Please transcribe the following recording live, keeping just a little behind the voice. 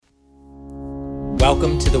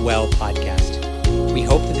Welcome to the Well podcast. We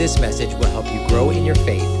hope that this message will help you grow in your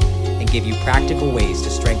faith and give you practical ways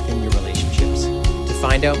to strengthen your relationships. To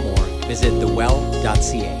find out more, visit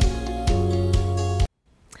thewell.ca.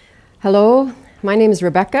 Hello, my name is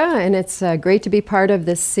Rebecca, and it's great to be part of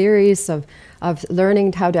this series of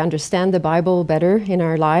learning how to understand the Bible better in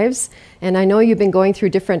our lives. And I know you've been going through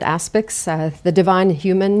different aspects, the divine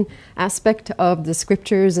human aspect of the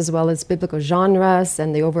scriptures, as well as biblical genres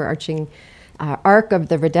and the overarching arc of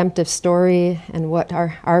the redemptive story and what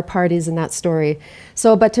our part is in that story.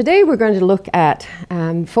 But today we're going to look at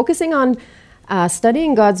focusing on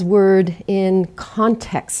studying God's Word in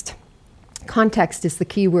context. Context is the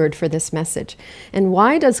key word for this message. And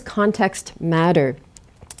why does context matter?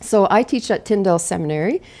 So I teach at Tyndale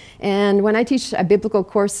Seminary, and when I teach biblical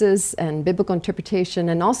courses and biblical interpretation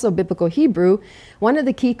and also biblical Hebrew, one of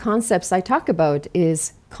the key concepts I talk about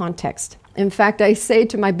is context. In fact, I say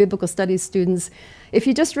to my biblical studies students, if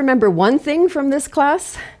you just remember one thing from this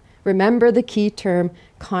class, remember the key term,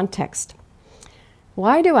 context.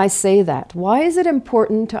 Why do I say that? Why is it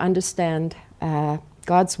important to understand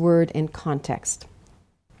God's Word in context?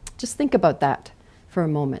 Just think about that for a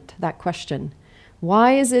moment, that question.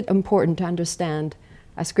 Why is it important to understand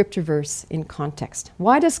a scripture verse in context?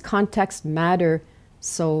 Why does context matter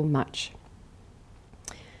so much?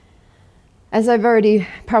 As I've already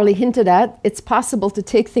probably hinted at, it's possible to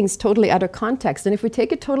take things totally out of context. And if we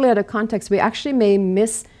take it totally out of context, we actually may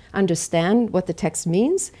misunderstand what the text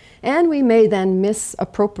means, and we may then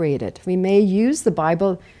misappropriate it. We may use the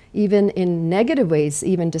Bible even in negative ways,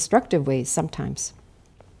 even destructive ways sometimes.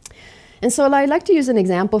 And so I'd like to use an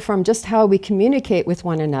example from just how we communicate with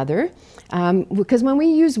one another, because when we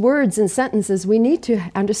use words in sentences, we need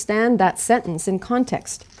to understand that sentence in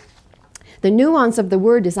context. The nuance of the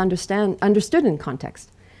word is understood in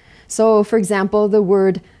context. So, for example, the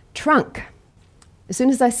word trunk. As soon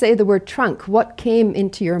as I say the word trunk, what came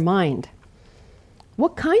into your mind?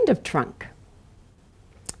 What kind of trunk?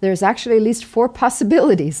 There's actually at least 4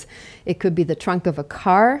 possibilities. It could be the trunk of a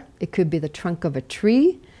car, it could be the trunk of a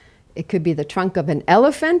tree, it could be the trunk of an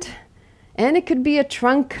elephant, and it could be a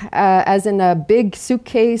trunk as in a big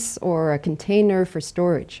suitcase or a container for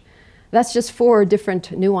storage. That's just 4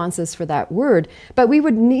 different nuances for that word. But we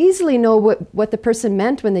would easily know what the person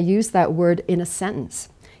meant when they used that word in a sentence,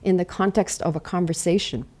 in the context of a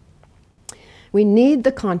conversation. We need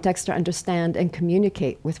the context to understand and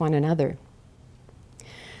communicate with one another.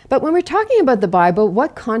 But when we're talking about the Bible,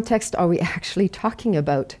 what context are we actually talking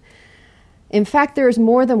about? In fact, there is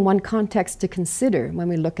more than one context to consider when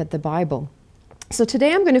we look at the Bible. So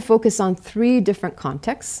today I'm going to focus on 3 different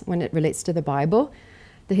contexts when it relates to the Bible: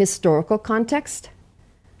 the historical context,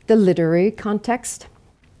 the literary context,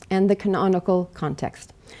 and the canonical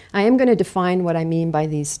context. I am going to define what I mean by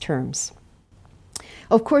these terms.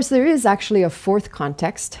 Of course, there is actually a 4th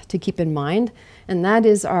context to keep in mind, and that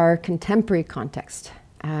is our contemporary context.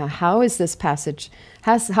 How is this passage,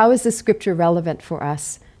 how is this scripture relevant for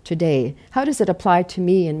us today? How does it apply to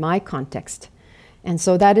me in my context? And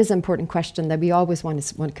so that is an important question that we always want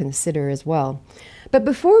to consider as well. But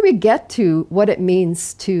before we get to what it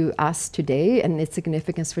means to us today and its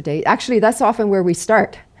significance for today, actually that's often where we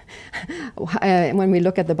start when we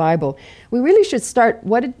look at the Bible. We really should start,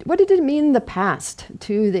 what did it mean in the past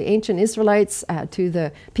to the ancient Israelites, to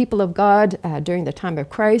the people of God during the time of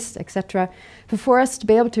Christ, etc., for us to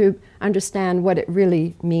be able to understand what it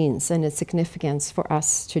really means and its significance for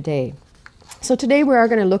us today. So today we are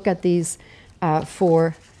going to look at these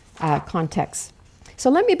 4 contexts. So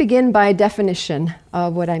let me begin by definition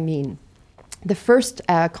of what I mean. The first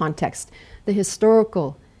context, the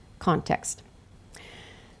historical context.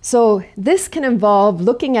 So this can involve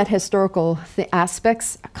looking at historical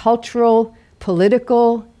aspects, cultural,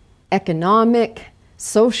 political, economic,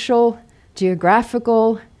 social,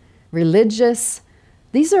 geographical, religious.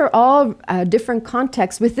 These are all different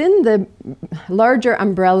contexts within the larger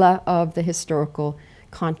umbrella of the historical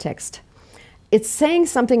context. It's saying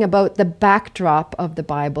something about the backdrop of the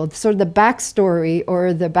Bible, sort of the backstory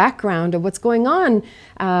or the background of what's going on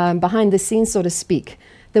behind the scenes, so to speak.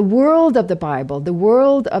 The world of the Bible, the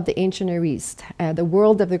world of the ancient Near East, the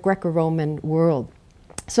world of the Greco-Roman world.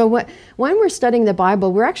 So when we're studying the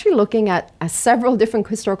Bible, we're actually looking at several different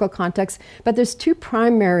historical contexts, but there's 2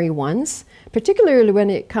 primary ones, particularly when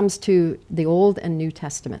it comes to the Old and New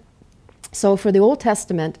Testament. So for the Old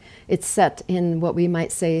Testament, it's set in what we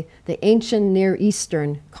might say the ancient Near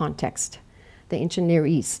Eastern context, the ancient Near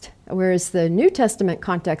East, whereas the New Testament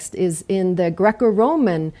context is in the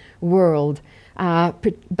Greco-Roman world.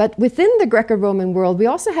 But within the Greco-Roman world, we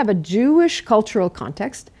also have a Jewish cultural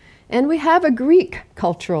context, and we have a Greek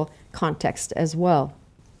cultural context as well.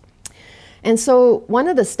 And so one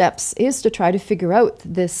of the steps is to try to figure out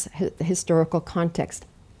this historical context.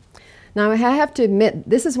 Now, I have to admit,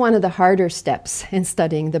 this is one of the harder steps in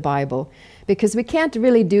studying the Bible, because we can't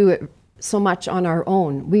really do it so much on our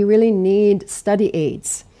own. We really need study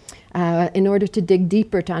aids in order to dig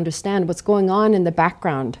deeper to understand what's going on in the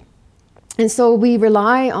background. And so we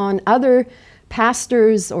rely on other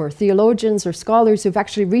pastors or theologians or scholars who've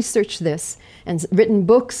actually researched this and written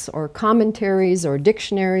books or commentaries or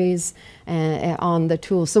dictionaries on the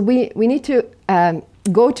tools. So we need to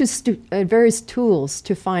go to various tools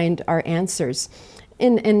to find our answers.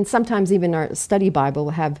 And sometimes even our study Bible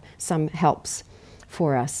will have some helps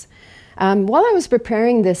for us. While I was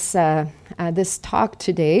preparing this talk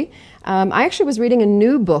today, I actually was reading a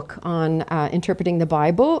new book on interpreting the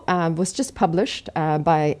Bible. Was just published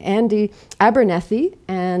by Andy Abernethy,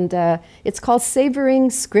 and it's called Savoring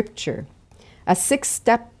Scripture, a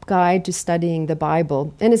 6-step guide to studying the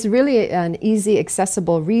Bible. And it's really an easy,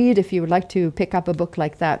 accessible read if you would like to pick up a book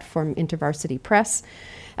like that from InterVarsity Press.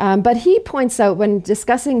 But he points out, when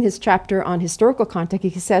discussing his chapter on historical context,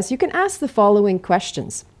 he says, you can ask the following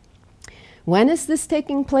questions. When is this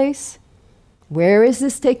taking place? Where is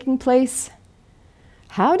this taking place?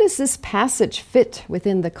 How does this passage fit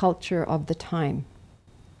within the culture of the time?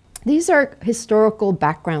 These are historical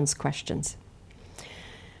backgrounds questions.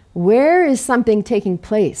 Where is something taking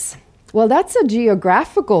place? Well, that's a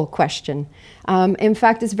geographical question. In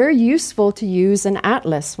fact, it's very useful to use an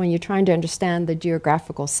atlas when you're trying to understand the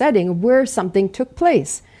geographical setting where something took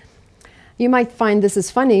place. You might find this is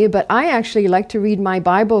funny, but I actually like to read my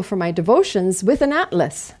Bible for my devotions with an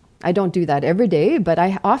atlas. I don't do that every day, but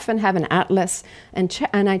I often have an atlas and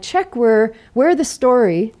I check where the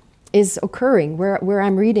story is occurring, where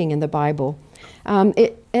I'm reading in the Bible.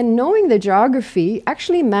 And knowing the geography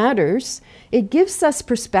actually matters. It gives us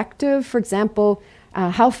perspective. For example,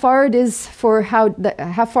 how far was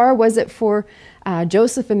it for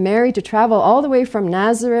Joseph and Mary to travel all the way from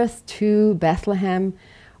Nazareth to Bethlehem?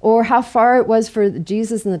 Or how far it was for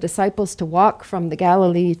Jesus and the disciples to walk from the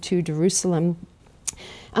Galilee to Jerusalem.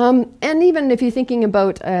 And even if you're thinking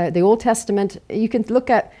about the Old Testament, you can look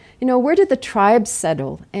at, where did the tribes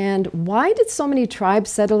settle? And why did so many tribes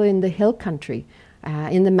settle in the hill country,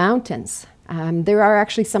 in the mountains? There are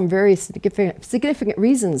actually some very significant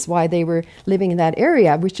reasons why they were living in that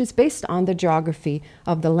area, which is based on the geography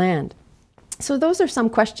of the land. So those are some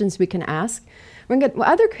questions we can ask.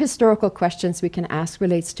 Other historical questions we can ask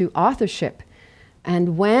relates to authorship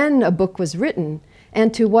and when a book was written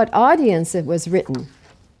and to what audience it was written.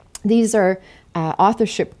 These are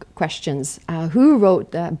authorship questions. Who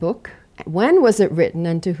wrote that book? When was it written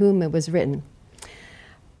and to whom it was written?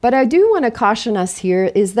 But I do want to caution us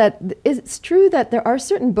here is that it's true that there are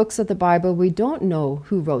certain books of the Bible we don't know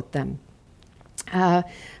who wrote them.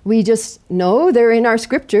 We just know they're in our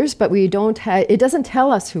scriptures, but it doesn't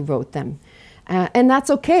tell us who wrote them. And that's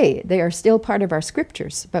okay. They are still part of our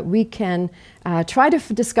scriptures, but we can try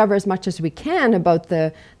to discover as much as we can about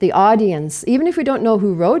the audience. Even if we don't know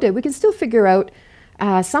who wrote it, we can still figure out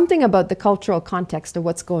something about the cultural context of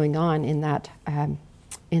what's going on in that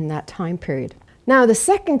time period. Now, the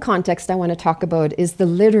second context I want to talk about is the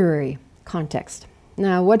literary context.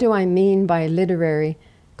 Now, what do I mean by literary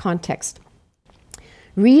context?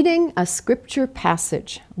 Reading a scripture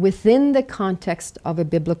passage within the context of a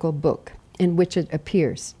biblical book in which it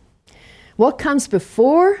appears. What comes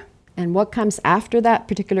before and what comes after that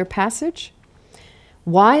particular passage?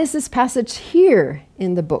 Why is this passage here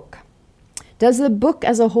in the book? Does the book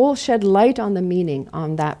as a whole shed light on the meaning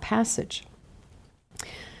on that passage?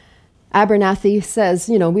 Abernethy says,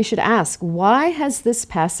 we should ask, why has this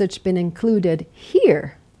passage been included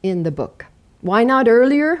here in the book? Why not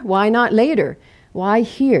earlier? Why not later? Why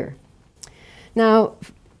here? Now,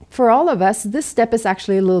 for all of us, this step is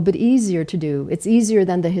actually a little bit easier to do. It's easier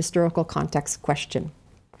than the historical context question.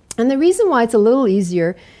 And the reason why it's a little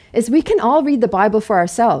easier is we can all read the Bible for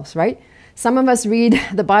ourselves, right? Some of us read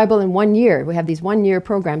the Bible in 1 year. We have these 1-year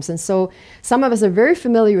programs. And so some of us are very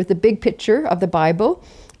familiar with the big picture of the Bible.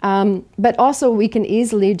 But also we can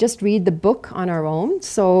easily just read the book on our own.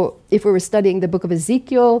 So if we were studying the book of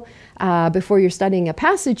Ezekiel, before you're studying a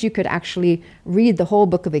passage, you could actually read the whole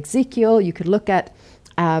book of Ezekiel. You could look at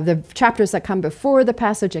the chapters that come before the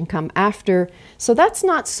passage and come after. So that's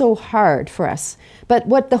not so hard for us. But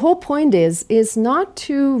what the whole point is not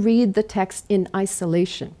to read the text in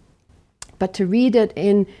isolation, but to read it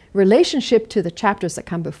in relationship to the chapters that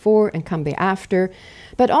come before and come after,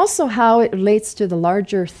 but also how it relates to the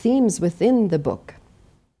larger themes within the book.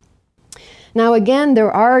 Now again,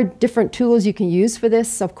 there are different tools you can use for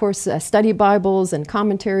this. Of course, study Bibles and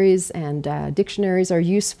commentaries and dictionaries are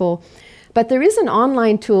useful. But there is an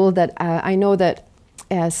online tool that I know that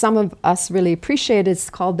some of us really appreciate. It's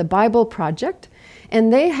called the Bible Project.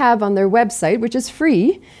 And they have on their website, which is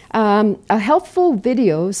free, a helpful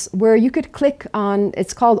videos where you could click on,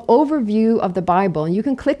 it's called Overview of the Bible. And you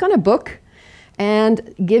can click on a book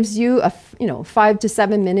and gives you a 5 to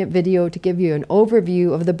 7 minute video to give you an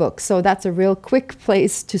overview of the book. So that's a real quick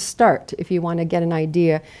place to start if you want to get an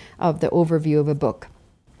idea of the overview of a book.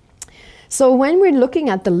 So when we're looking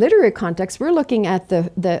at the literary context, we're looking at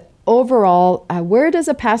the overall, where does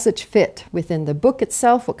a passage fit within the book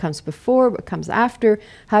itself? What comes before? What comes after?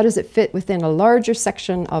 How does it fit within a larger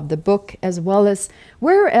section of the book, as well as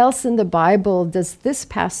where else in the Bible does this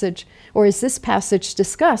passage, or is this passage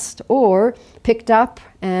discussed or picked up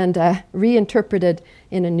and reinterpreted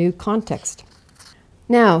in a new context?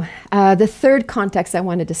 Now, the third context I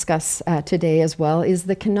want to discuss today as well is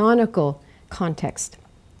the canonical context.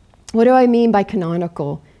 What do I mean by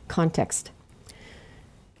canonical context?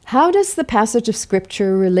 How does the passage of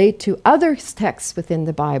Scripture relate to other texts within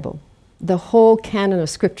the Bible? The whole canon of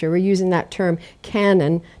Scripture. We're using that term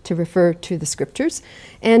canon to refer to the Scriptures.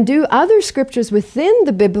 And do other Scriptures within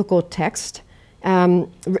the biblical text,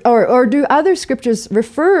 or do other Scriptures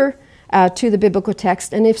refer to the biblical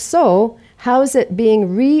text? And if so, how is it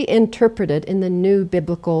being reinterpreted in the new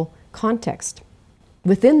biblical context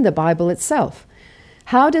within the Bible itself?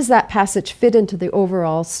 How does that passage fit into the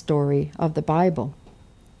overall story of the Bible?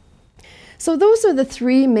 So those are the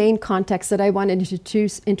three main contexts that I wanted to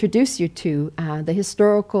introduce you to, the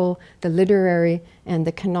historical, the literary, and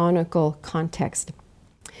the canonical context.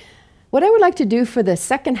 What I would like to do for the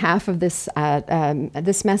second half of this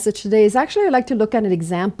message today is actually I'd like to look at an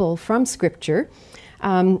example from Scripture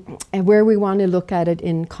and where we want to look at it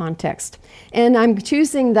in context. And I'm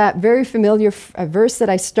choosing that very familiar verse that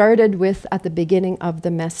I started with at the beginning of the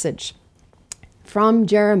message from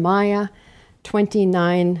Jeremiah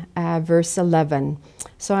 29, verse 11.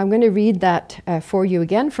 So I'm going to read that for you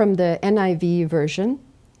again from the NIV version.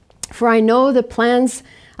 For I know the plans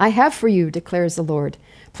I have for you, declares the Lord.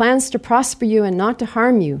 Plans to prosper you and not to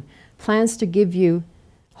harm you. Plans to give you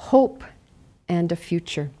hope and a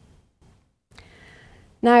future.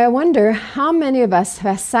 Now I wonder how many of us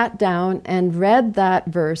have sat down and read that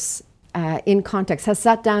verse in context, has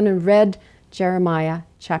sat down and read Jeremiah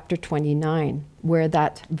chapter 29, where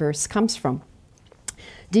that verse comes from.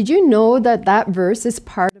 Did you know that that verse is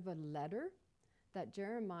part of a letter that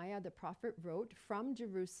Jeremiah the prophet wrote from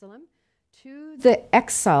Jerusalem to the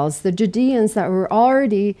exiles, the Judeans that were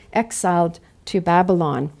already exiled to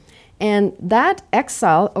Babylon? And that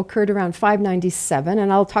exile occurred around 597,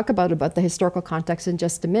 and I'll talk about the historical context in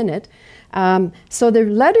just a minute. So the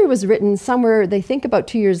letter was written somewhere, they think about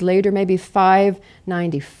 2 years later, maybe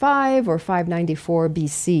 595 or 594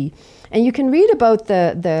 BC. And you can read about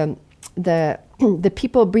the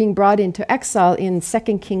people being brought into exile in 2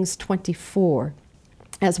 Kings 24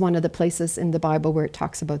 as one of the places in the Bible where it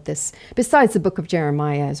talks about this, besides the book of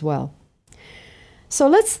Jeremiah as well. So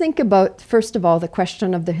let's think about, first of all, the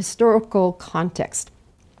question of the historical context.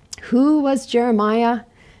 Who was Jeremiah?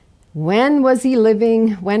 When was he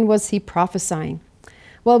living? When was he prophesying?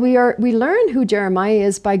 Well, we learn who Jeremiah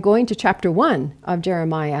is by going to chapter 1 of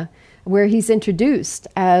Jeremiah, where he's introduced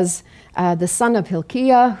as the son of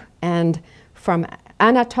Hilkiah and from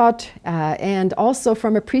Anatot, and also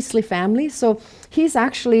from a priestly family. So he's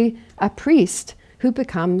actually a priest who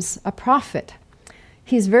becomes a prophet.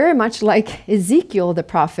 He's very much like Ezekiel the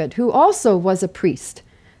prophet, who also was a priest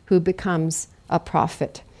who becomes a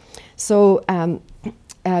prophet. So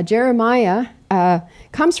Jeremiah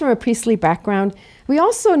comes from a priestly background. We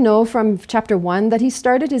also know from chapter 1 that he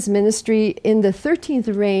started his ministry in the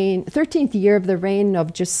 13th year of the reign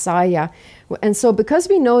of Josiah. And so because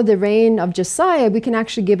we know the reign of Josiah, we can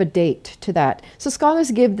actually give a date to that. So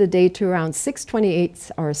scholars give the date to around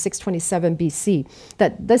 628 or 627 BC,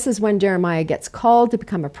 that this is when Jeremiah gets called to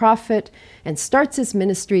become a prophet and starts his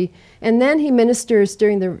ministry. And then he ministers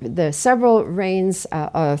during the several reigns,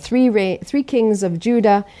 three kings of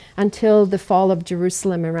Judah, until the fall of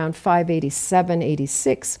Jerusalem around 587,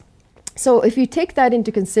 86. So if you take that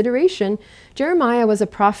into consideration, Jeremiah was a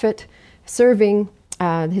prophet serving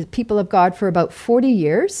his people of God for about 40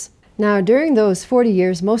 years. Now, during those 40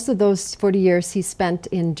 years, most of those 40 years he spent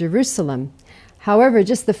in Jerusalem. However,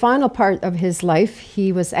 just the final part of his life,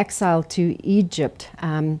 he was exiled to Egypt.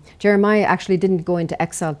 Jeremiah actually didn't go into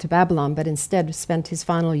exile to Babylon, but instead spent his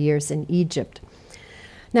final years in Egypt.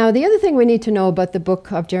 Now, the other thing we need to know about the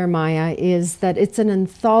book of Jeremiah is that it's an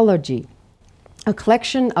anthology. a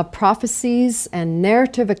collection of prophecies and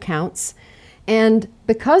narrative accounts. And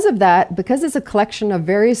because of that, because it's a collection of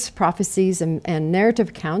various prophecies and narrative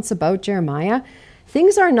accounts about Jeremiah,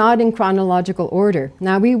 things are not in chronological order.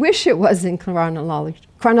 Now, we wish it was in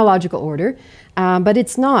chronological order, but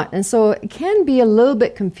it's not. And so it can be a little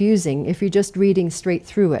bit confusing if you're just reading straight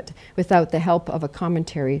through it without the help of a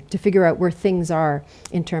commentary to figure out where things are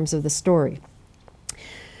in terms of the story.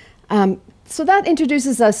 So that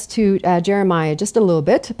introduces us to Jeremiah just a little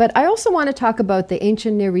bit, but I also want to talk about the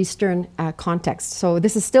ancient Near Eastern context. So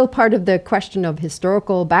this is still part of the question of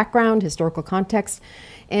historical background, historical context,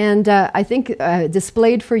 and I think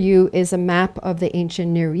displayed for you is a map of the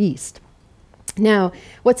ancient Near East. Now,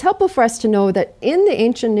 what's helpful for us to know that in the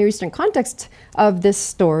ancient Near Eastern context of this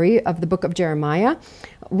story of the book of Jeremiah,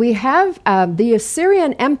 we have the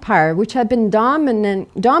Assyrian Empire, which had been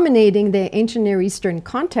dominating the ancient Near Eastern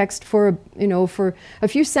context for a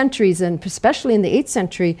few centuries, and especially in the 8th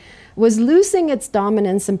century, was losing its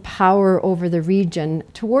dominance and power over the region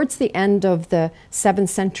towards the end of the 7th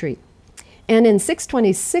century. And in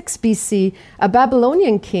 626 BC, a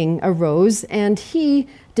Babylonian king arose, and he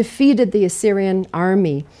defeated the Assyrian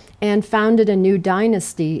army and founded a new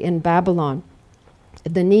dynasty in Babylon,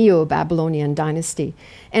 the Neo-Babylonian dynasty.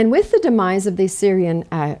 And with the demise of the Assyrian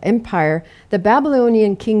Empire, the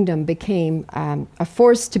Babylonian kingdom became a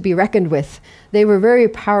force to be reckoned with. They were very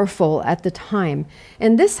powerful at the time.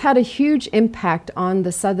 And this had a huge impact on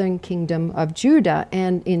the southern kingdom of Judah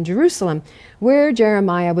and in Jerusalem, where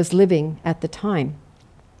Jeremiah was living at the time.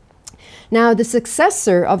 Now, the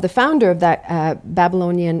successor of the founder of that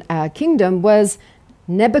Babylonian kingdom was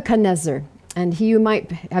Nebuchadnezzar. And you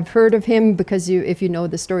might have heard of him because if you know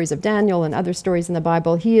the stories of Daniel and other stories in the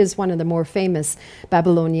Bible, he is one of the more famous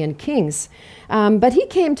Babylonian kings. But he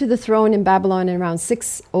came to the throne in Babylon in around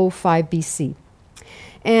 605 BC.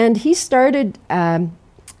 And he started, and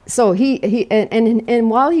while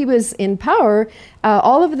he was in power,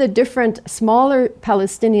 all of the different smaller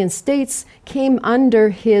Palestinian states came under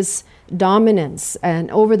his dominance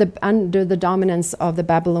and under the dominance of the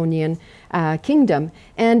Babylonian kingdom.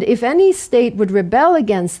 And if any state would rebel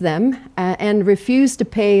against them and refuse to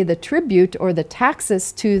pay the tribute or the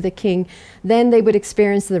taxes to the king, then they would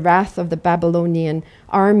experience the wrath of the Babylonian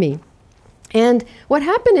army. And what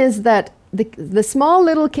happened is that the small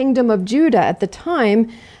little kingdom of Judah at the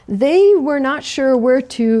time, they were not sure where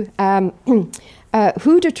to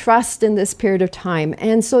who to trust in this period of time.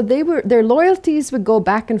 And so their loyalties would go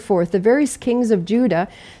back and forth. The various kings of Judah,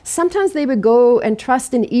 sometimes they would go and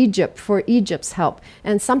trust in Egypt for Egypt's help.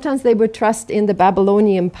 And sometimes they would trust in the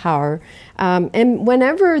Babylonian power. And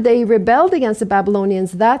whenever they rebelled against the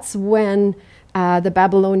Babylonians, that's when the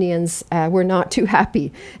Babylonians were not too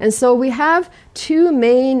happy. And so we have two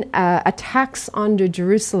main attacks on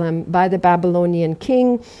Jerusalem by the Babylonian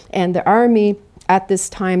king and the army at this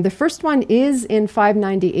time. The first one is in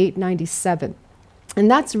 598-97.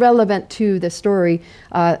 And that's relevant to the story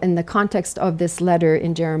in the context of this letter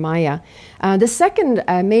in Jeremiah. The second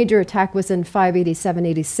major attack was in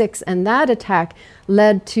 587-86, and that attack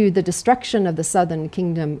led to the destruction of the southern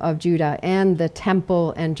kingdom of Judah and the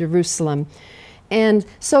temple and Jerusalem. And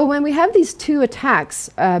so when we have these two attacks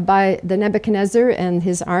by the Nebuchadnezzar and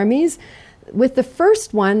his armies, with the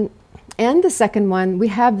first one and the second one, we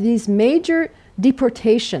have these major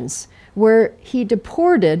deportations where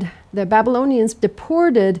the Babylonians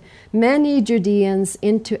deported many Judeans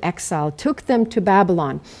into exile, took them to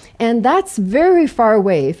Babylon. And that's very far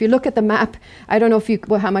away. If you look at the map, I don't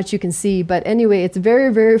know how much you can see, but anyway, it's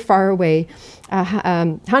very, very far away,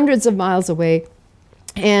 hundreds of miles away.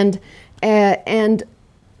 And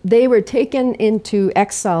they were taken into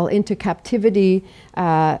exile, into captivity.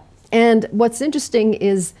 And what's interesting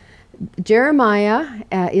is Jeremiah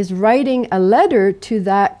is writing a letter to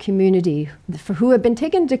that community who had been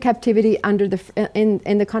taken into captivity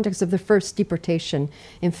in the context of the first deportation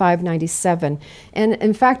in 597. And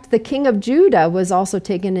in fact, the king of Judah was also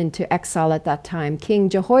taken into exile at that time, King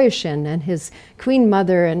Jehoiachin and his queen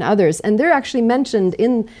mother and others. And they're actually mentioned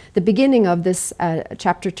in the beginning of this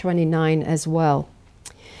chapter 29 as well,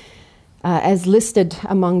 as listed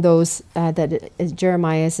among those that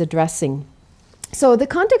Jeremiah is addressing. So the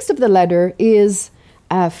context of the letter is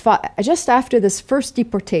just after this first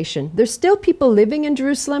deportation. There's still people living in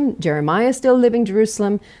Jerusalem. Jeremiah is still living in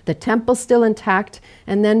Jerusalem. The temple's still intact.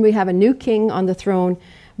 And then we have a new king on the throne.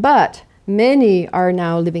 But many are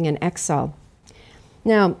now living in exile.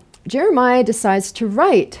 Now, Jeremiah decides to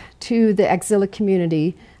write to the exilic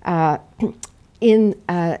community and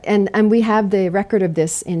we have the record of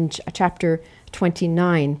this in chapter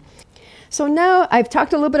 29. So now I've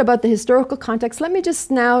talked a little bit about the historical context. Let me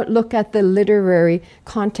just now look at the literary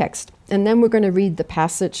context, and then we're going to read the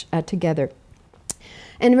passage together.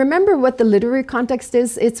 And remember what the literary context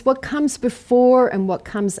is. It's what comes before and what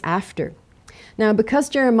comes after. Now, because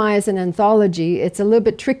Jeremiah is an anthology, it's a little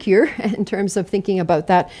bit trickier in terms of thinking about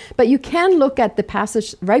that. But you can look at the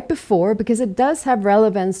passage right before, because it does have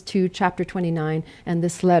relevance to chapter 29 and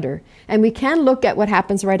this letter. And we can look at what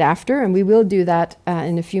happens right after, and we will do that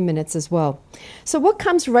in a few minutes as well. So what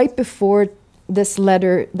comes right before this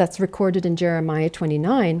letter that's recorded in Jeremiah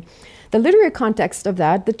 29? The literary context of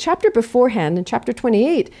that, the chapter beforehand, in chapter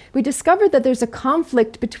 28, we discovered that there's a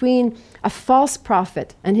conflict between a false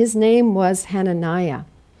prophet, and his name was Hananiah.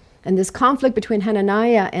 And this conflict between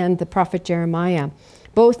Hananiah and the prophet Jeremiah,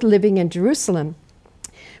 both living in Jerusalem.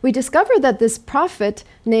 We discovered that this prophet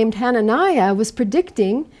named Hananiah was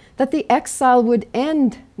predicting that the exile would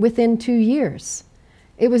end within 2 years.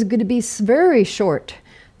 It was going to be very short.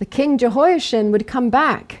 The king Jehoiachin would come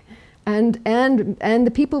back. And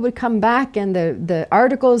the people would come back, and the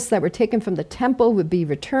articles that were taken from the temple would be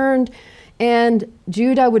returned, and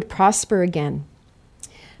Judah would prosper again.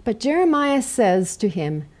 But Jeremiah says to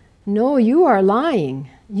him, "No, you are lying.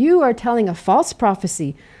 You are telling a false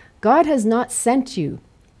prophecy. God has not sent you.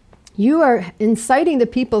 You are inciting the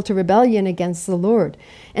people to rebellion against the Lord."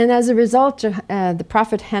 And as a result, the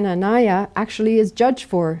prophet Hananiah actually is judged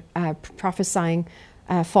for prophesying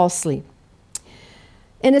falsely.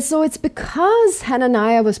 And so it's because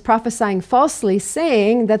Hananiah was prophesying falsely,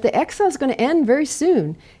 saying that the exile is going to end very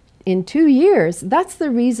soon, in 2 years. That's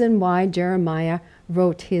the reason why Jeremiah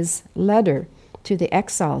wrote his letter to the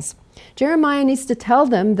exiles. Jeremiah needs to tell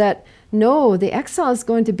them that, no, the exile is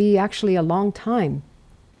going to be actually a long time.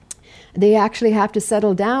 They actually have to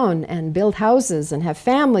settle down and build houses and have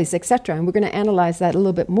families, etc. And we're going to analyze that a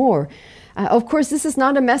little bit more. Of course, this is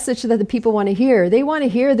not a message that the people want to hear. They want to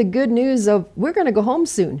hear the good news of, we're going to go home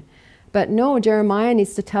soon. But no, Jeremiah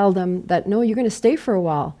needs to tell them that, no, you're going to stay for a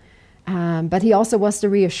while. But he also wants to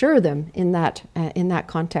reassure them in that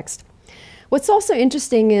context. What's also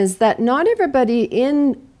interesting is that not everybody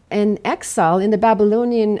in exile, in the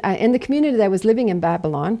Babylonian, in the community that was living in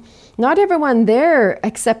Babylon, not everyone there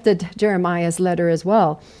accepted Jeremiah's letter as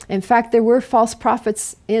well. In fact, there were false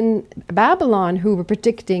prophets in Babylon who were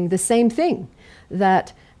predicting the same thing,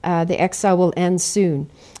 that the exile will end soon.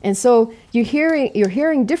 And so you're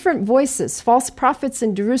hearing different voices, false prophets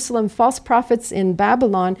in Jerusalem, false prophets in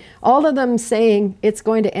Babylon, all of them saying it's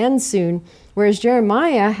going to end soon, whereas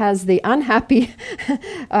Jeremiah has the unhappy,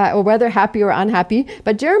 or whether happy or unhappy,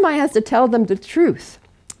 but Jeremiah has to tell them the truth,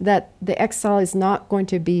 that the exile is not going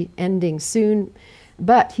to be ending soon,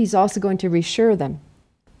 but he's also going to reassure them.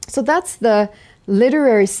 So that's the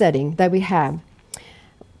literary setting that we have.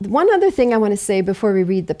 One other thing I want to say before we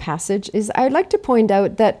read the passage is I'd like to point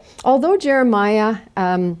out that although Jeremiah,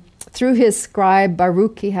 through his scribe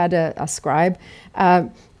Baruch, he had a scribe,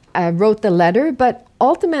 wrote the letter, but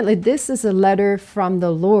ultimately this is a letter from the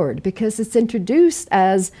Lord, because it's introduced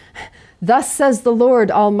as, "Thus says the Lord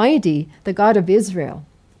Almighty, the God of Israel,"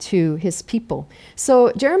 to his people.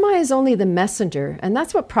 So Jeremiah is only the messenger, and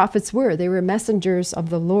that's what prophets were. They were messengers of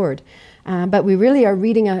the Lord. But we really are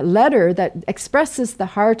reading a letter that expresses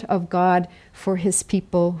the heart of God for his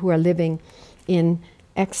people who are living in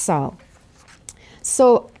exile.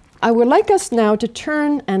 So I would like us now to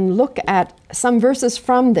turn and look at some verses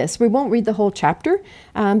from this. We won't read the whole chapter,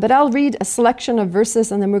 but I'll read a selection of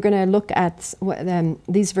verses, and then we're going to look at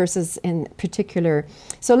these verses in particular.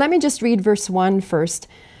 So let me just read verse 1 first.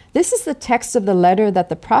 This is the text of the letter that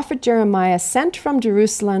the prophet Jeremiah sent from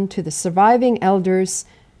Jerusalem to the surviving elders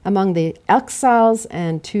among the exiles,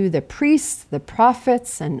 and to the priests, the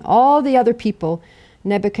prophets, and all the other people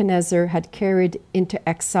Nebuchadnezzar had carried into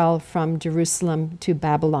exile from Jerusalem to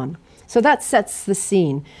Babylon. So that sets the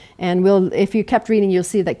scene. And if you kept reading, you'll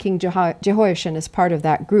see that King Jehoiachin is part of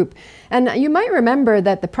that group. And you might remember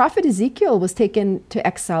that the prophet Ezekiel was taken to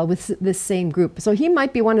exile with this same group. So he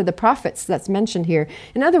might be one of the prophets that's mentioned here.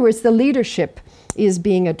 In other words, the leadership is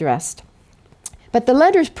being addressed. But the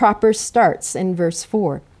letter proper starts in verse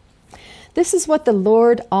 4. This is what the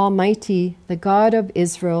Lord Almighty, the God of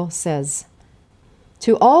Israel, says.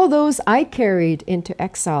 To all those I carried into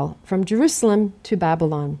exile from Jerusalem to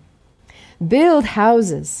Babylon, build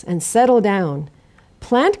houses and settle down,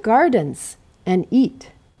 plant gardens and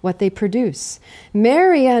eat what they produce,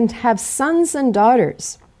 marry and have sons and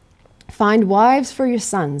daughters, find wives for your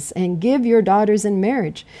sons and give your daughters in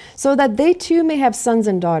marriage, so that they too may have sons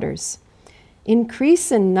and daughters.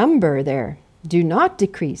 Increase in number there, do not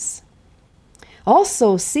decrease.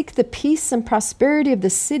 Also seek the peace and prosperity of the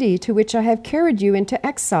city to which I have carried you into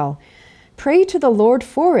exile. Pray to the Lord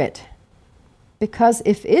for it, because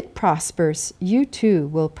if it prospers, you too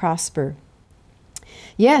will prosper.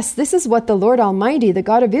 Yes, this is what the Lord Almighty, the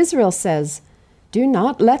God of Israel, says. Do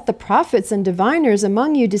not let the prophets and diviners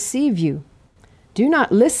among you deceive you. Do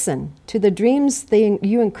not listen to the dreams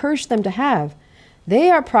you encourage them to have. They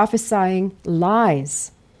are prophesying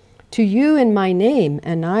lies to you in my name,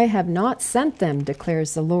 and I have not sent them,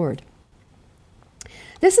 declares the Lord.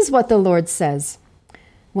 This is what the Lord says.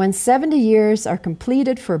 When 70 years are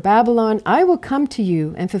completed for Babylon, I will come to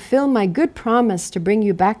you and fulfill my good promise to bring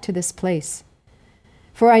you back to this place.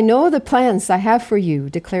 For I know the plans I have for you,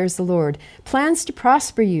 declares the Lord, plans to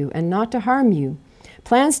prosper you and not to harm you,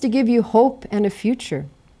 plans to give you hope and a future.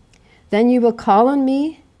 Then you will call on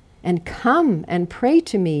me and come and pray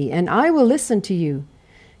to me, and I will listen to you.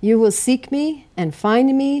 You will seek me and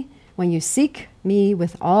find me when you seek me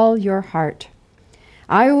with all your heart.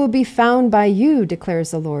 I will be found by you,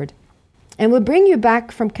 declares the Lord, and will bring you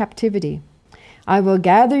back from captivity. I will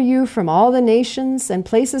gather you from all the nations and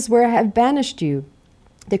places where I have banished you,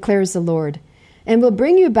 declares the Lord, and will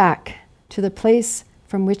bring you back to the place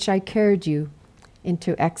from which I carried you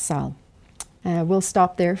into exile. We'll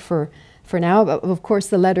stop there for now, but of course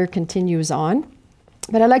the letter continues on.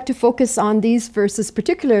 But I'd like to focus on these verses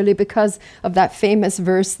particularly because of that famous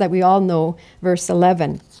verse that we all know, verse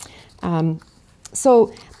 11.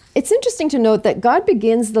 So it's interesting to note that God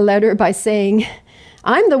begins the letter by saying,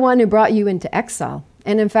 I'm the one who brought you into exile.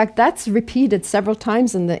 And in fact, that's repeated several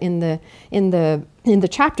times in the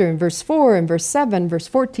chapter, in verse 4, in verse 7, verse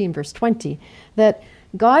 14, verse 20, that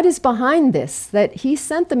God is behind this, that he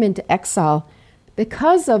sent them into exile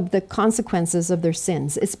because of the consequences of their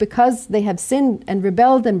sins. It's because they have sinned and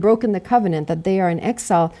rebelled and broken the covenant that they are in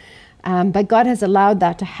exile, but God has allowed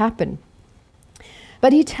that to happen.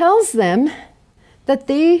 But he tells them that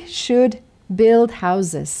they should build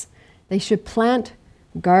houses. They should plant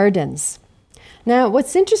gardens. Now,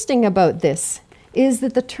 what's interesting about this is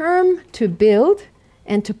that the term to build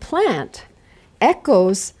and to plant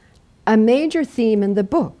echoes a major theme in the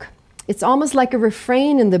book. It's almost like a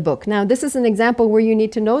refrain in the book. Now, this is an example where you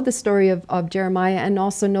need to know the story of Jeremiah and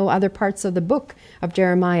also know other parts of the book of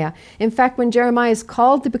Jeremiah. In fact, when Jeremiah is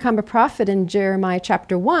called to become a prophet in Jeremiah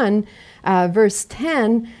chapter 1, verse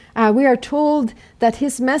 10, we are told that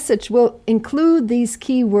his message will include these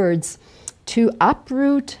key words: to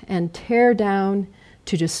uproot and tear down,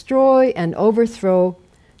 to destroy and overthrow,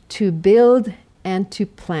 to build and to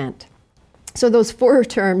plant. So those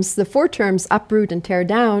the four terms, uproot and tear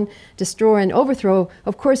down, destroy and overthrow,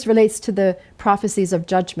 of course relates to the prophecies of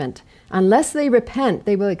judgment. Unless they repent,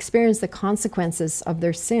 they will experience the consequences of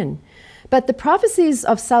their sin. But the prophecies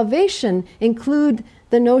of salvation include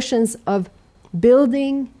the notions of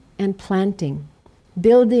building and planting,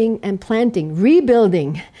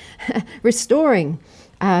 rebuilding, restoring,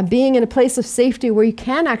 being in a place of safety where you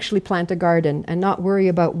can actually plant a garden and not worry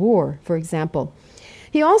about war, for example.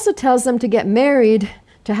 He also tells them to get married,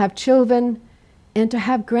 to have children, and to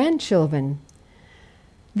have grandchildren.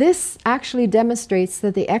 This actually demonstrates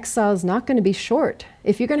that the exile is not going to be short.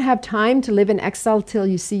 If you're going to have time to live in exile till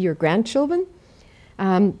you see your grandchildren,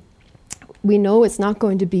 we know it's not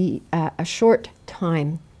going to be a short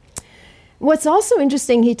time. What's also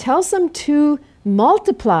interesting, he tells them to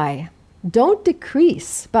multiply. Don't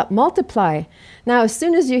decrease, but multiply. Now, as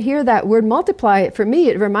soon as you hear that word multiply, for me,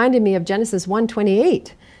 it reminded me of Genesis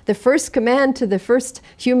 1:28. The first command to the first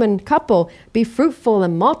human couple, be fruitful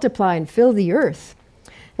and multiply and fill the earth.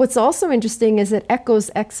 What's also interesting is it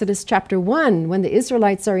echoes Exodus chapter 1, when the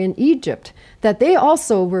Israelites are in Egypt, that they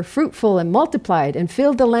also were fruitful and multiplied and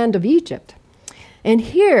filled the land of Egypt. And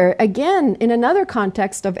here, again, in another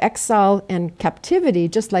context of exile and captivity,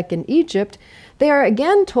 just like in Egypt, they are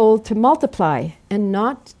again told to multiply and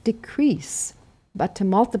not decrease, but to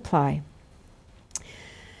multiply.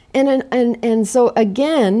 And so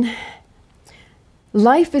again,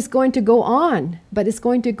 life is going to go on, but it's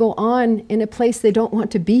going to go on in a place they don't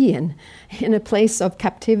want to be in a place of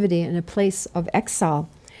captivity, in a place of exile.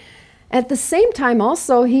 At the same time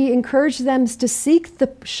also, he encouraged them to seek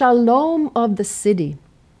the shalom of the city.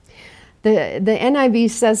 The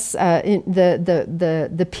NIV says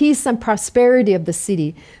the peace and prosperity of the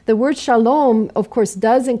city. The word shalom, of course,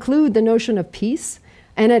 does include the notion of peace,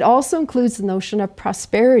 and it also includes the notion of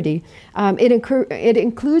prosperity. It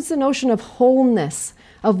includes the notion of wholeness,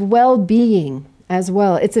 of well-being as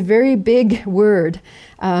well. It's a very big word.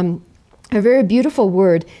 A very beautiful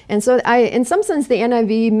word. And so in some sense, the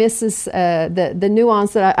NIV misses the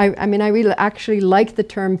nuance that I mean, I really actually like the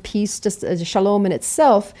term peace, just as shalom in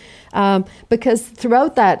itself, because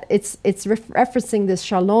throughout that, it's referencing this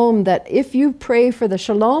shalom, that if you pray for the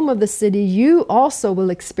shalom of the city, you also will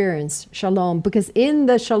experience shalom, because in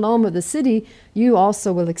the shalom of the city, you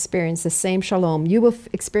also will experience the same shalom. You will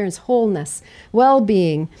experience wholeness,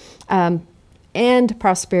 well-being, and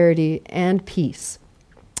prosperity and peace.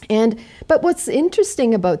 But what's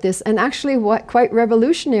interesting about this, and actually what quite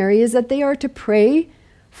revolutionary, is that they are to pray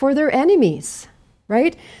for their enemies,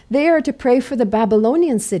 right? They are to pray for the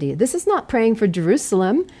Babylonian city. This is not praying for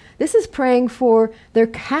Jerusalem. This is praying for their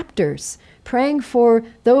captors, praying for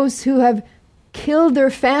those who have killed their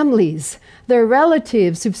families, their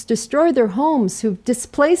relatives, who've destroyed their homes, who've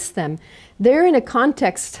displaced them. They're in a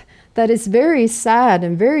context that is very sad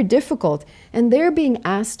and very difficult, and they're being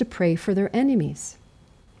asked to pray for their enemies.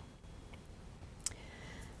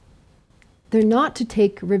 They're not to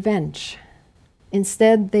take revenge.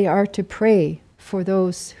 Instead, they are to pray for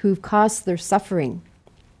those who've caused their suffering.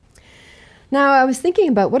 Now, I was thinking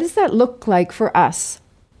about, what does that look like for us?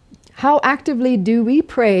 How actively do we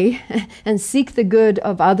pray and seek the good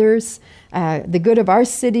of others, the good of our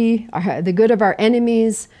city, the good of our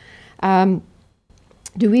enemies? Do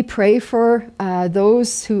we pray for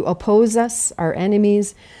those who oppose us, our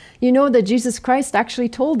enemies? You know that Jesus Christ actually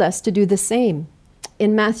told us to do the same.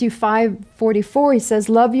 In Matthew 5:44, he says,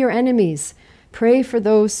 "Love your enemies, pray for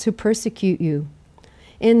those who persecute you."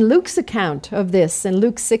 In Luke's account of this, in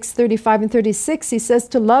Luke 6:35 and 36, he says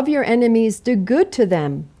to love your enemies, do good to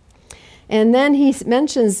them. And then he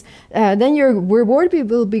mentions, then your reward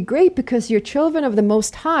will be great because you're children of the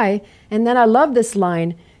Most High. And then I love this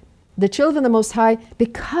line, the children of the Most High,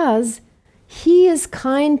 because he is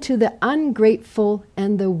kind to the ungrateful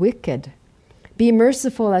and the wicked. Be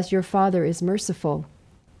merciful as your Father is merciful.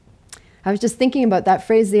 I was just thinking about that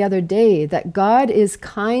phrase the other day, that God is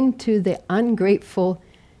kind to the ungrateful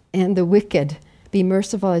and the wicked. Be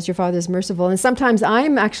merciful as your Father is merciful. And sometimes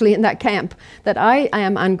I'm actually in that camp, that I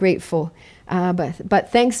am ungrateful.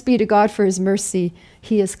 But thanks be to God for his mercy.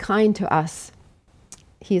 He is kind to us.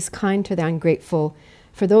 He is kind to the ungrateful.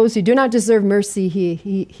 For those who do not deserve mercy,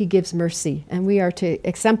 he gives mercy. And we are to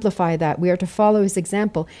exemplify that. We are to follow his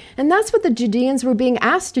example. And that's what the Judeans were being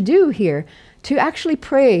asked to do here, to actually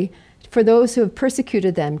pray for those who have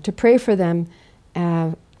persecuted them, to pray for them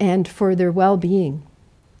and for their well-being.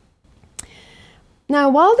 Now,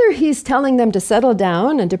 while he's telling them to settle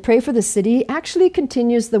down and to pray for the city, actually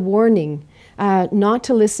continues the warning not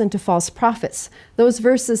to listen to false prophets. Those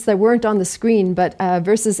verses that weren't on the screen, but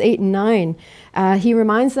verses 8 and 9, he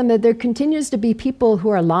reminds them that there continues to be people who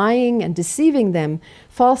are lying and deceiving them,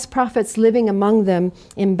 false prophets living among them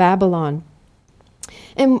in Babylon.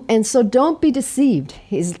 And so don't be deceived,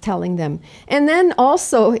 he's telling them. And then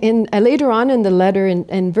also later on in the letter,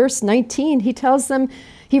 in verse 19,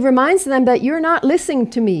 he reminds them that you're not listening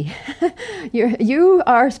to me. You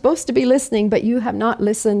are supposed to be listening, but you have not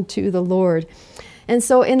listened to the Lord. And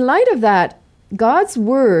so in light of that, God's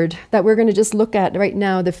word that we're going to just look at right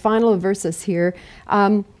now, the final verses here,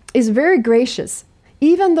 is very gracious.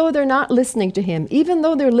 Even though they're not listening to him, even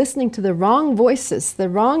though they're listening to the wrong voices, the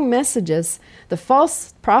wrong messages, the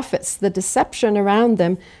false prophets, the deception around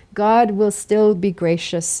them, God will still be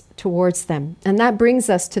gracious towards them. And that brings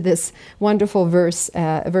us to this wonderful verse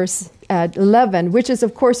 11, which is,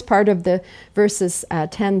 of course, part of the verses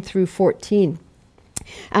 10 through 14.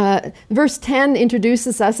 Verse 10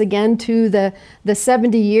 introduces us again to the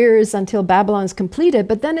 70 years until Babylon is completed,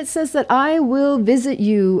 but then it says that I will visit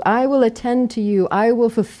you, I will attend to you, I will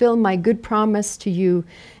fulfill my good promise to you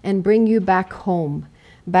and bring you back home,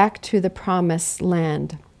 back to the promised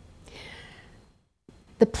land.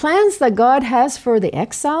 The plans that God has for the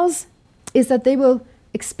exiles is that they will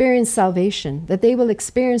experience salvation, that they will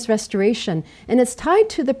experience restoration, and it's tied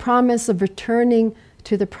to the promise of returning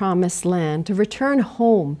to the promised land, to return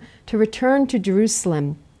home, to return to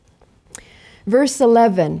Jerusalem. Verse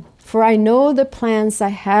 11, for I know the plans I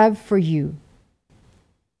have for you.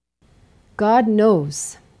 God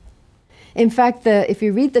knows. In fact, if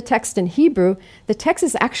you read the text in Hebrew, the text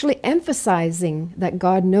is actually emphasizing that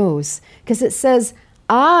God knows, because it says,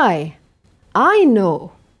 I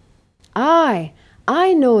know. I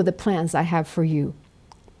know the plans I have for you.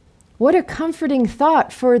 What a comforting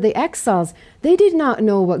thought for the exiles. They did not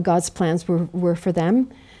know what God's plans were for them.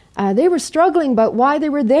 They were struggling about why they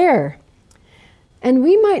were there. And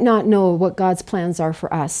we might not know what God's plans are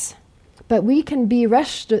for us, but we can be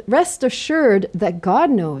rest assured that God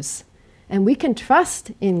knows, and we can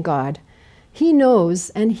trust in God, He knows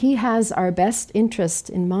and He has our best interest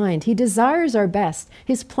in mind. He desires our best.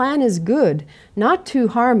 His plan is good, not to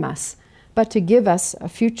harm us, but to give us a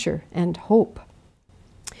future and hope.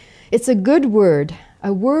 It's a good word,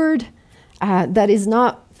 a word that is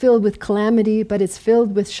not filled with calamity, but it's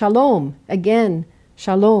filled with shalom. Again,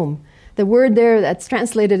 shalom. The word there that's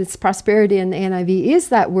translated as prosperity in the NIV is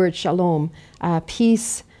that word shalom,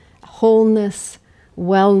 peace, wholeness,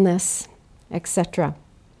 wellness, etc.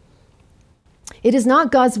 It is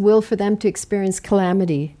not God's will for them to experience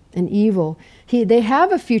calamity and evil. They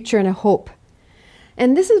have a future and a hope.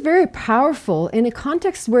 And this is very powerful in a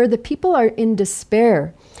context where the people are in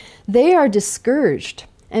despair. They are discouraged.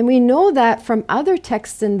 And we know that from other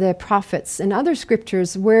texts in the prophets and other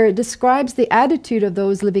scriptures where it describes the attitude of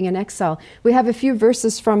those living in exile. We have a few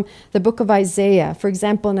verses from the book of Isaiah. For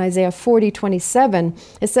example, in Isaiah 40:27,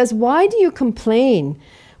 it says, "Why do you complain?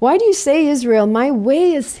 Why do you say, Israel, my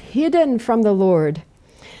way is hidden from the Lord?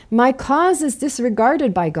 My cause is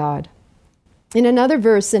disregarded by God." In another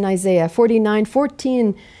verse in Isaiah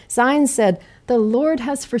 49:14, Zion said, "The Lord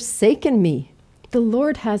has forsaken me. The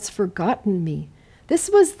Lord has forgotten me." This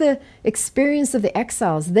was the experience of the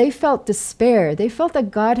exiles. They felt despair. They felt that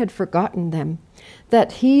God had forgotten them,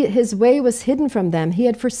 that His way was hidden from them. He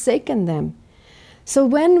had forsaken them. So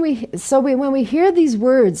when we hear these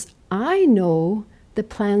words, "I know the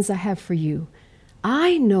plans I have for you.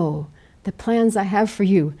 I know the plans I have for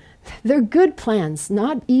you." They're good plans,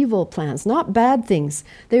 not evil plans, not bad things.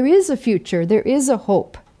 There is a future. There is a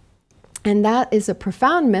hope. And that is a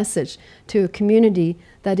profound message to a community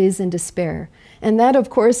that is in despair. And that,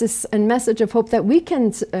 of course, is a message of hope that we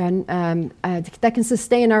can that can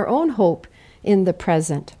sustain our own hope in the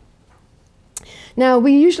present. Now,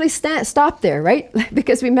 we usually stop there, right?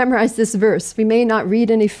 Because we memorize this verse. We may not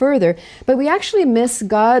read any further, but we actually miss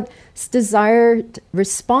God's desired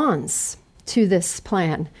response to this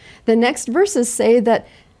plan. The next verses say that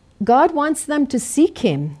God wants them to seek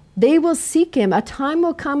Him. They will seek Him. A time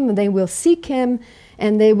will come when they will seek Him,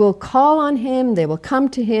 and they will call on Him. They will come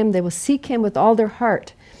to Him. They will seek Him with all their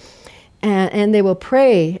heart. And they will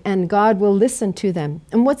pray, and God will listen to them.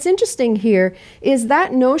 And what's interesting here is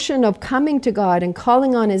that notion of coming to God and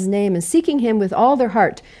calling on His name and seeking Him with all their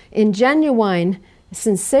heart, in genuine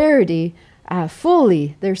sincerity,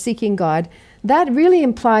 fully they're seeking God. That really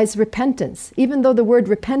implies repentance. Even though the word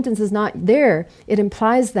repentance is not there, it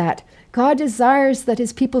implies that God desires that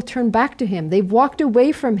His people turn back to Him. They've walked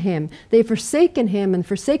away from Him. They've forsaken Him and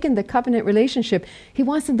forsaken the covenant relationship. He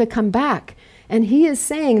wants them to come back. And He is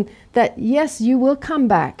saying that, yes, you will come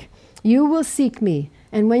back. You will seek me.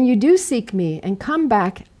 And when you do seek me and come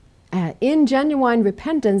back in genuine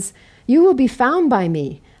repentance, you will be found by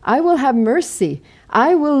me. I will have mercy.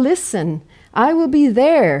 I will listen. I will be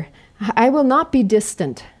there. I will not be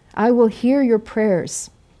distant. I will hear your prayers.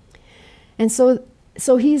 And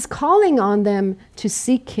so He's calling on them to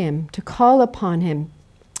seek Him, to call upon Him,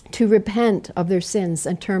 to repent of their sins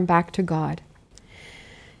and turn back to God.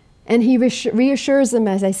 And He reassures them,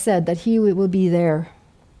 as I said, that He will be there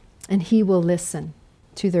and He will listen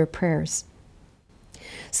to their prayers.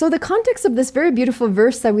 So the context of this very beautiful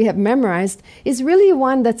verse that we have memorized is really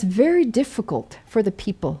one that's very difficult for the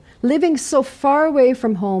people, living so far away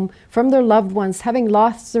from home, from their loved ones, having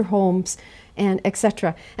lost their homes, and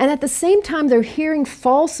etc. And at the same time, they're hearing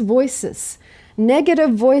false voices,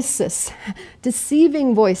 negative voices,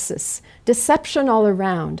 deceiving voices, deception all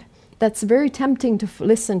around. That's very tempting to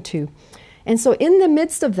listen to. And so in the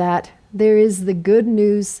midst of that, there is the good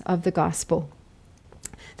news of the gospel.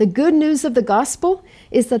 The good news of the gospel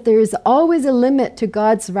is that there is always a limit to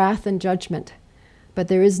God's wrath and judgment, but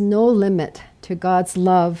there is no limit to God's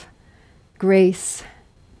love, grace,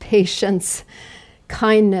 patience,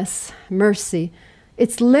 kindness, mercy.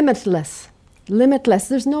 It's limitless, limitless.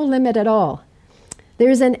 There's no limit at all.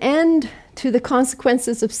 There's an end to the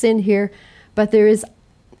consequences of sin here, but there is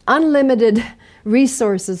unlimited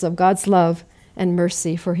resources of God's love and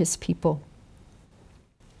mercy for His people.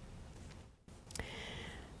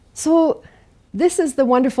 So this is the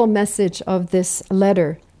wonderful message of this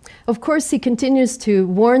letter. Of course, he continues to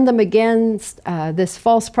warn them against this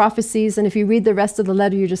false prophecies. And if you read the rest of the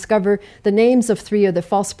letter, you discover the names of 3 of the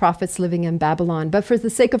false prophets living in Babylon. But for the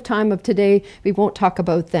sake of time of today, we won't talk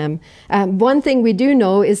about them. One thing we do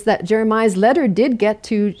know is that Jeremiah's letter did get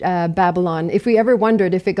to Babylon. If we ever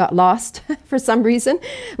wondered if it got lost for some reason,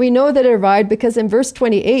 we know that it arrived because in verse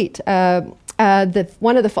 28,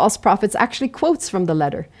 one of the false prophets actually quotes from the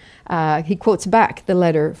letter. He quotes back the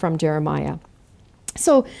letter from Jeremiah.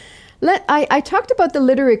 So I talked about the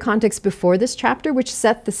literary context before this chapter, which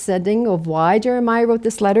set the setting of why Jeremiah wrote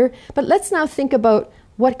this letter. But let's now think about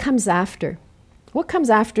what comes after. What comes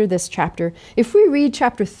after this chapter? If we read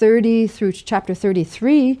chapter 30 through chapter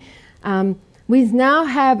 33, we now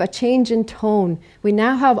have a change in tone. We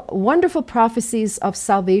now have wonderful prophecies of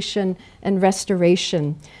salvation and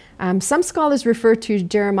restoration. Some scholars refer to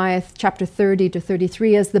Jeremiah chapter 30 to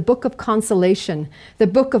 33 as the book of consolation, the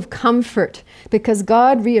book of comfort, because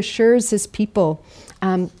God reassures his people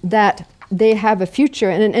that they have a future.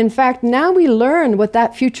 And in fact, now we learn what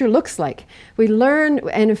that future looks like. We learn,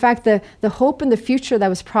 and in fact, the hope in the future that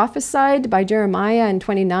was prophesied by Jeremiah in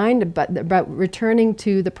 29 about returning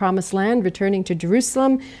to the promised land, returning to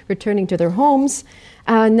Jerusalem, returning to their homes.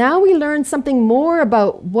 Now we learn something more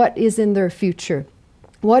about what is in their future,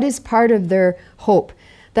 what is part of their hope,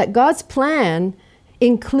 that God's plan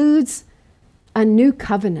includes a new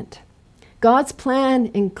covenant. God's plan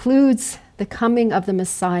includes the coming of the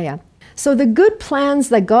Messiah. So the good plans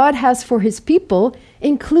that God has for his people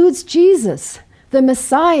includes Jesus, the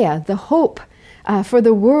Messiah, the hope for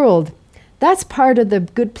the world. That's part of the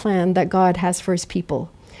good plan that God has for his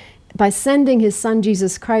people, by sending his son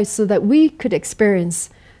Jesus Christ so that we could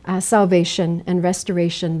experience salvation and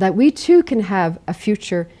restoration, that we too can have a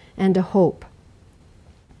future and a hope.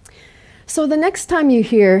 So the next time you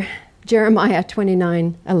hear Jeremiah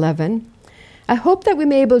 29:11, I hope that we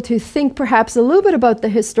may be able to think perhaps a little bit about the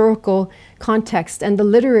historical context and the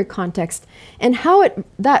literary context, and how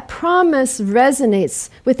that promise resonates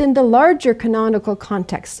within the larger canonical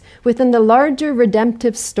context, within the larger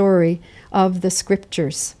redemptive story of the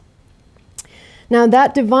scriptures. Now,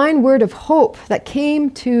 that divine word of hope that came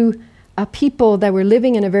to a people that were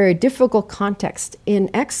living in a very difficult context in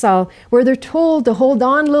exile, where they're told to hold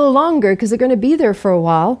on a little longer because they're going to be there for a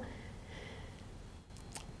while,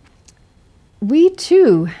 we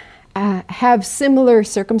too have similar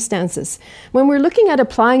circumstances. When we're looking at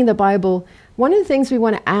applying the Bible, one of the things we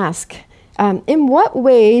want to ask, in what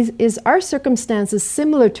ways is our circumstances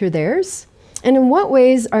similar to theirs? And in what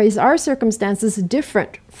ways is our circumstances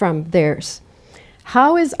different from theirs?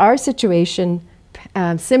 How is our situation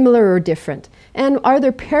similar or different? And are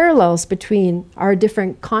there parallels between our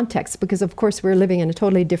different contexts? Because of course we're living in a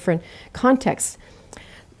totally different context.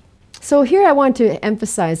 So here I want to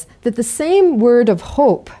emphasize that the same word of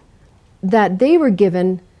hope that they were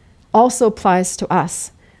given also applies to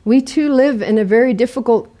us. We too live in a very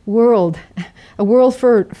difficult world, a world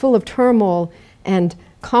full of turmoil and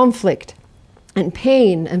conflict and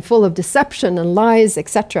pain and full of deception and lies,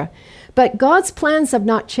 etc. But God's plans have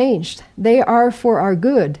not changed. They are for our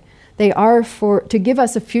good. They are to give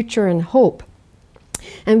us a future and hope.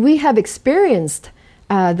 And we have experienced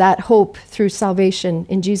that hope through salvation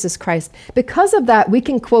in Jesus Christ. Because of that, we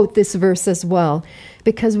can quote this verse as well,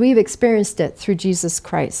 because we've experienced it through Jesus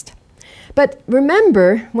Christ. But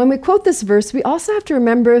remember, when we quote this verse, we also have to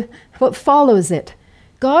remember what follows it.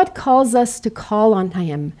 God calls us to call on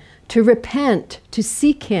him, to repent, to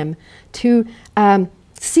seek him, to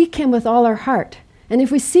seek him with all our heart. And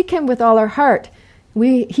if we seek him with all our heart,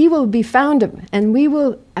 he will be found, and he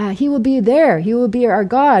will be there. He will be our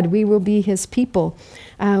God. We will be his people.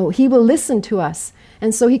 He will listen to us.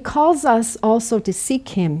 And so he calls us also to seek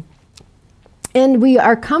him. And we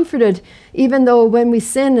are comforted, even though when we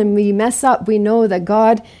sin and we mess up, we know that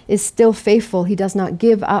God is still faithful. He does not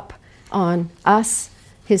give up on us,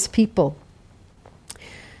 his people.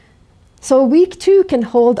 So we too can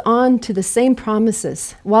hold on to the same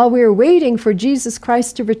promises while we are waiting for Jesus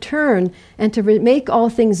Christ to return and to make all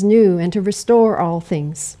things new and to restore all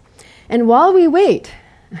things. And while we wait,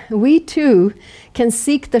 we too can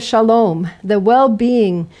seek the shalom, the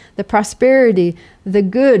well-being, the prosperity, the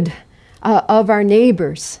good of our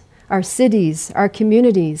neighbors, our cities, our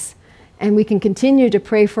communities, and we can continue to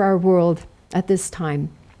pray for our world at this time.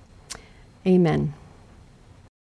 Amen.